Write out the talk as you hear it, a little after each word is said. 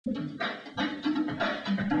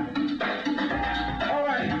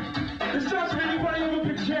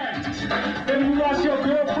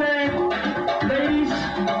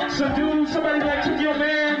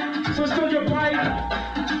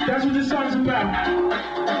son's about.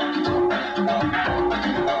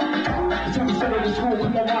 It's time to settle the school,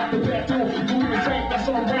 come on, lock the back door. Lumis ain't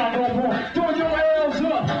messing around no more. Throw your L's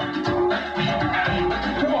up.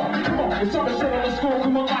 Come on, it's time to settle the school,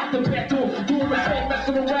 come on, lock the back door. Lumis ain't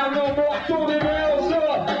messing around no more. Throw your L's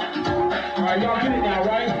up. Alright, y'all get it now,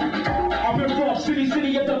 right? I've been from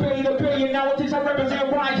city at the Bay, and nowadays I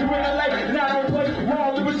represent why you're in LA, and I don't play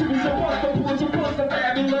wrong. The recipients are bust, the bullets are bust, the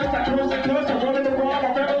fabulous, I curse and cuss, I'm running around,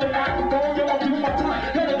 I'm rebel, the microphone, yo, I'm doing my time.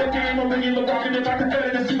 Head of the game, I'm ringing the rock, and if I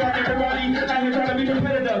competitive, see like everybody, I ain't trying to be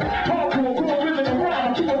competitive. Hardcore, cool, rhythm around,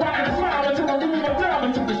 I'm keeping rocking the smile until I'm moving my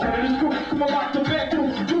diamond. Until the shut of this crew, come on, lock the back door.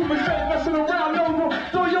 Do me say, messing around, no more,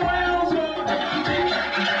 throw your hands up.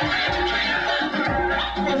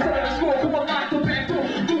 Come on, set of the score, come on, lock the back door.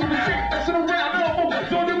 Do me say, messing around, no more,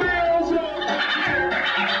 throw your hands up.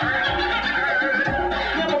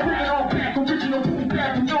 Never bring it all back, original boom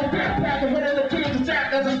back, with no backpack, ahead of the kids,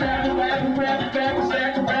 attack as a stab, and laugh, and grab, and back, and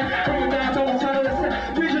stack, and back, bring it down to the side of the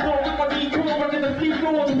set. Regional with my knee, come on, running the deep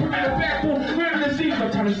doors, and bring the back boom, we're in the seats,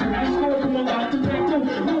 I'm trying to shoot the score, come on, lock the back door.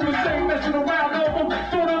 Lumis ain't messing around, no more,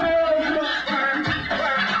 throw the nails up.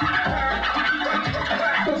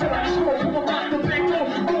 So set up the score, come on, lock the back door.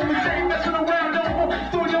 Lumis ain't messing around, no more,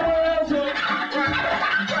 throw your nails up.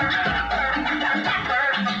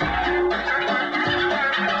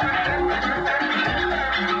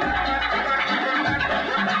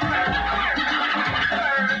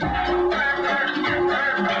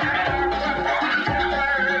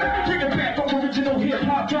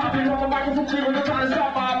 Hip-hop dropping on the microphone, clearing the time to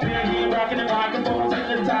stop my pen. Here rocking the microphone,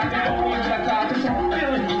 taking the time, and don't even got time to show.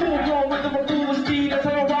 Feeling full blown rhythm of full of speed. That's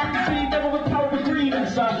how I rock the scene, never with power with greed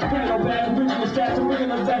inside. Bring it all back, original stats, and bringing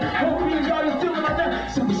them back. Hope you got you feeling like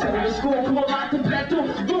that. Simply set of the score, come on, lock the back door.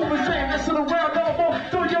 Lumis ain't messing around no more.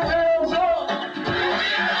 Throw your hands up.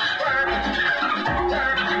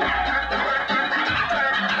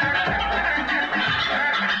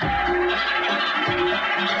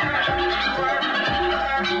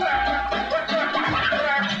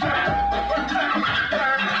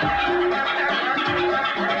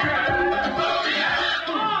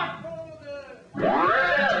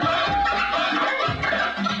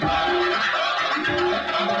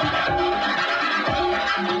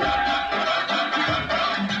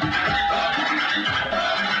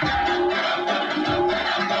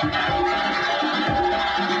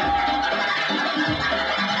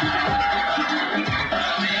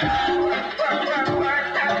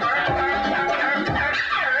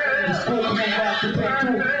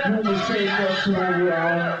 Lumis ain't messing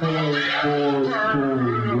around no more.